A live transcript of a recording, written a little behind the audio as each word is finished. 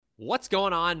What's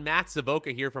going on? Matt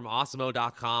Savoca here from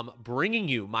Awesemo.com, bringing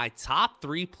you my top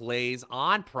 3 plays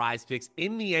on PrizePicks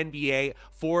in the NBA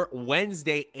for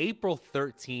Wednesday, April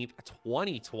 13th,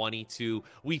 2022.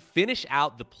 We finish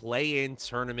out the play-in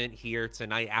tournament here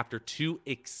tonight after 2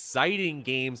 exciting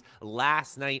games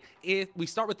last night. We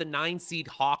start with the 9-seed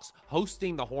Hawks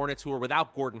hosting the Hornets, who are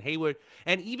without Gordon Hayward,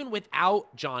 and even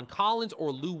without John Collins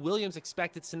or Lou Williams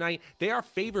expected tonight, they are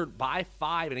favored by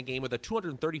 5 in a game with a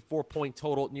 234-point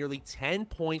total, nearly 10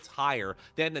 points higher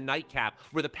than the nightcap,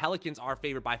 where the Pelicans are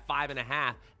favored by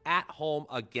 5.5 at home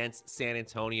against San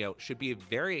Antonio. Should be a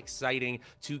very exciting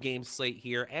 2-game slate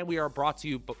here, and we are brought to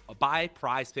you by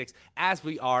PrizePicks, as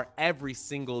we are every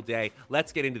single day.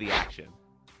 Let's get into the action.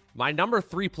 My number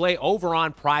 3 play over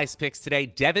on PrizePicks today,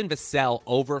 Devin Vassell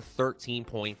over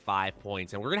 13.5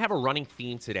 points. And we're going to have a running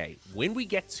theme today. When we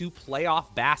get to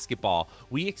playoff basketball,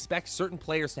 we expect certain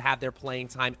players to have their playing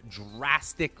time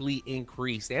drastically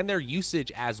increased and their usage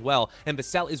as well. And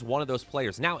Vassell is one of those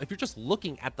players. Now, if you're just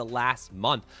looking at the last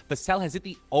month, Vassell has hit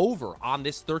the over on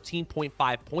this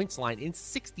 13.5 points line in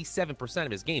 67%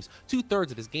 of his games,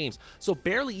 2/3 of his games. So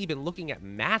barely even looking at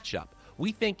matchup.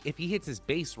 We think if he hits his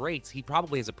base rates, he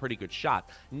probably has a pretty good shot.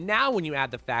 Now, when you add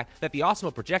the fact that the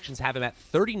Awesemo projections have him at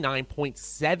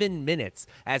 39.7 minutes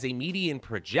as a median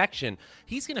projection,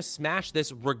 he's going to smash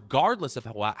this regardless of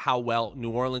how well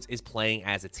New Orleans is playing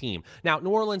as a team. Now,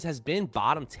 New Orleans has been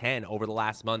bottom 10 over the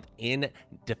last month in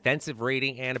defensive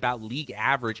rating and about league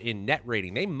average in net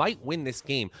rating. They might win this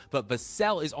game, but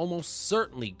Vassell is almost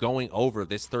certainly going over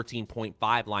this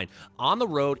 13.5 line. On the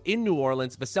road in New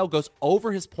Orleans, Vassell goes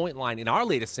over his point line in our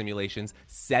latest simulations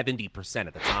 70%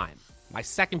 of the time. My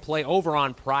second play over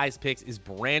on PrizePicks is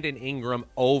Brandon Ingram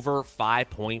over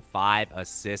 5.5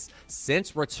 assists.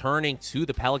 Since returning to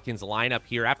the Pelicans lineup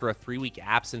here after a 3-week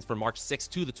absence from March 6th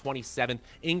to the 27th,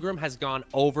 Ingram has gone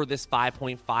over this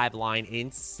 5.5 line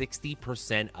in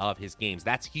 60% of his games.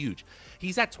 That's huge.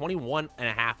 He's at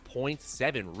 21.5 points,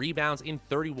 7 rebounds in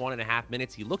 31.5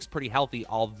 minutes. He looks pretty healthy,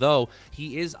 although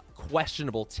he is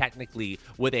questionable technically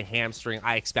with a hamstring.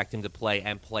 I expect him to play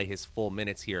and play his full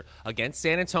minutes here against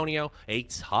San Antonio. A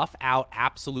tough out,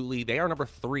 absolutely. They are number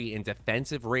 3 in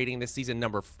defensive rating this season,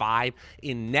 number 5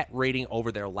 in net rating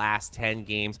over their last 10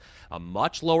 games. A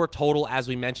much lower total, as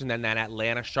we mentioned, than that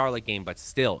Atlanta-Charlotte game, but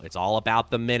still, it's all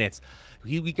about the minutes.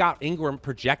 We got Ingram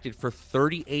projected for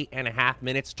 38.5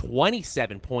 minutes,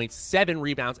 27 points, 7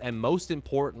 rebounds, and most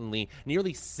importantly,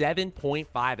 nearly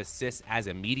 7.5 assists as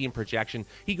a median projection.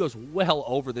 He goes well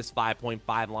over this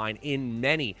 5.5 line in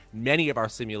many of our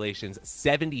simulations,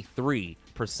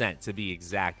 73% to be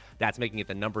exact. That's making it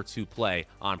the number 2 play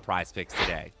on PrizePicks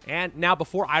today. And now,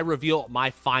 before I reveal my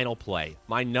final play,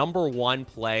 my number 1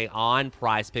 play on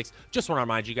PrizePicks, just want to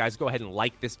remind you guys, go ahead and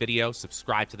like this video,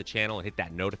 subscribe to the channel, and hit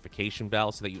that notification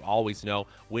bell so that you always know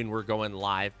when we're going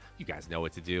live. You guys know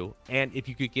what to do. And if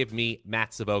you could give me,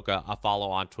 Matt Savoca, a follow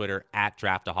on Twitter at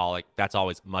Draftaholic, that's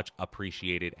always much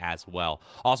appreciated as well.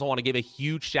 Also want to give a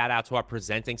huge shout out to our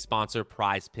presenting sponsor,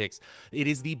 PrizePicks. It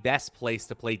is the best place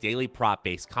to play daily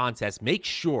prop-based contests. Make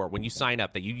sure when you sign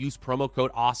up that you use promo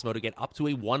code AWESEMO to get up to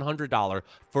a $100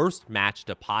 first match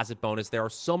deposit bonus. There are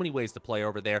so many ways to play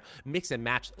over there. Mix and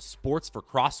match sports for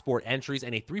cross-sport entries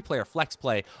and a 3-player flex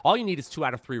play. All you need is 2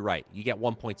 out of 3 right. You get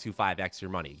 1.25x your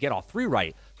money. You get all 3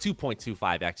 right,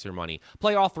 2.25x your money.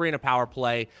 Play all 3 in a power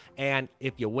play, and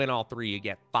if you win all 3, you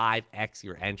get 5x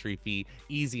your entry fee.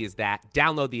 Easy as that.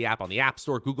 Download the app on the App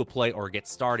Store, Google Play, or get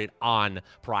started on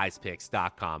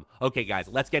PrizePicks.com. Okay, guys,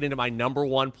 let's get into my number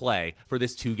 1 play for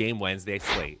this 2-game Wednesday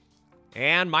slate.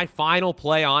 And my final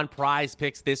play on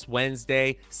PrizePicks this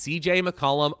Wednesday, CJ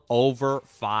McCollum over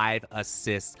 5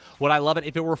 assists. Would I love it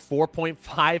if it were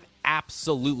 4.5?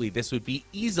 Absolutely. This would be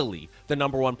easily the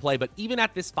number 1 play, but even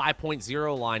at this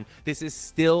 5.0 line, this is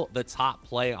still the top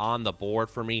play on the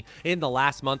board for me. In the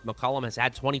last month, McCollum has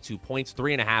had 22 points,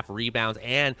 3.5 rebounds,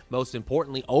 and most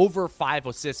importantly, over 5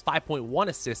 assists, 5.1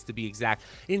 assists to be exact,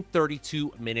 in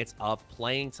 32 minutes of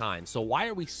playing time. So why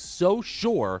are we so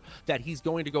sure that he's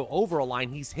going to go over a line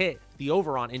he's hit the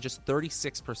over on in just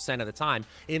 36% of the time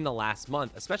in the last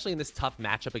month, especially in this tough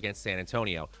matchup against San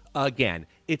Antonio? Again,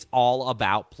 it's all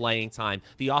about playing time.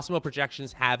 The Awesemo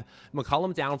projections have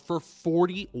McCollum down for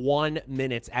 41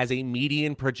 minutes as a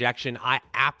median projection. I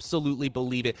absolutely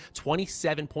believe it.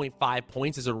 27.5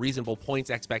 points is a reasonable points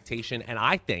expectation, and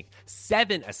I think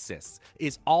 7 assists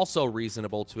is also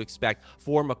reasonable to expect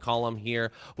for McCollum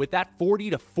here. With that 40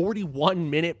 to 41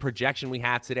 minute projection we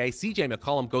have today, CJ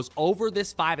McCollum goes over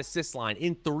this 5 assist line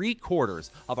in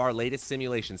 3/4 of our latest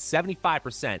simulations,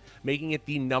 75%, making it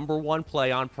the number 1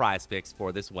 play on PrizePicks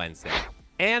for this Wednesday.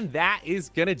 And that is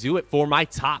going to do it for my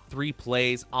top 3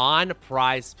 plays on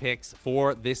PrizePicks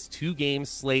for this 2-game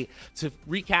slate. To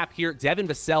recap here, Devin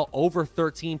Vassell over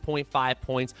 13.5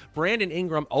 points, Brandon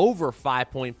Ingram over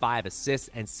 5.5 assists,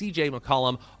 and CJ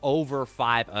McCollum over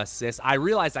 5 assists. I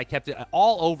realized I kept it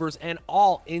all overs and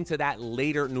all into that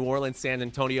later New Orleans-San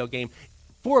Antonio game.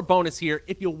 For a bonus here,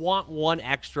 if you want one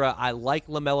extra, I like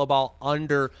LaMelo Ball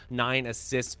under 9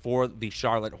 assists for the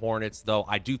Charlotte Hornets, though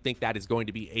I do think that is going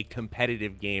to be a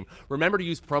competitive game. Remember to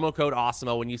use promo code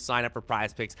AWESEMO when you sign up for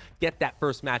PrizePicks. Get that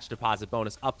first match deposit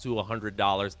bonus up to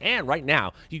 $100. And right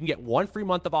now, you can get 1 free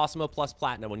month of AWESEMO Plus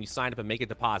Platinum when you sign up and make a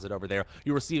deposit over there.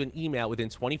 You'll receive an email within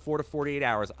 24 to 48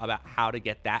 hours about how to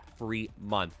get that free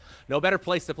month. No better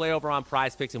place to play over on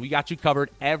PrizePicks, and we got you covered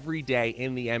every day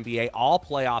in the NBA, all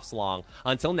playoffs long.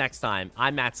 Until next time,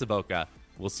 I'm Matt Savoca.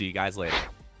 We'll see you guys later.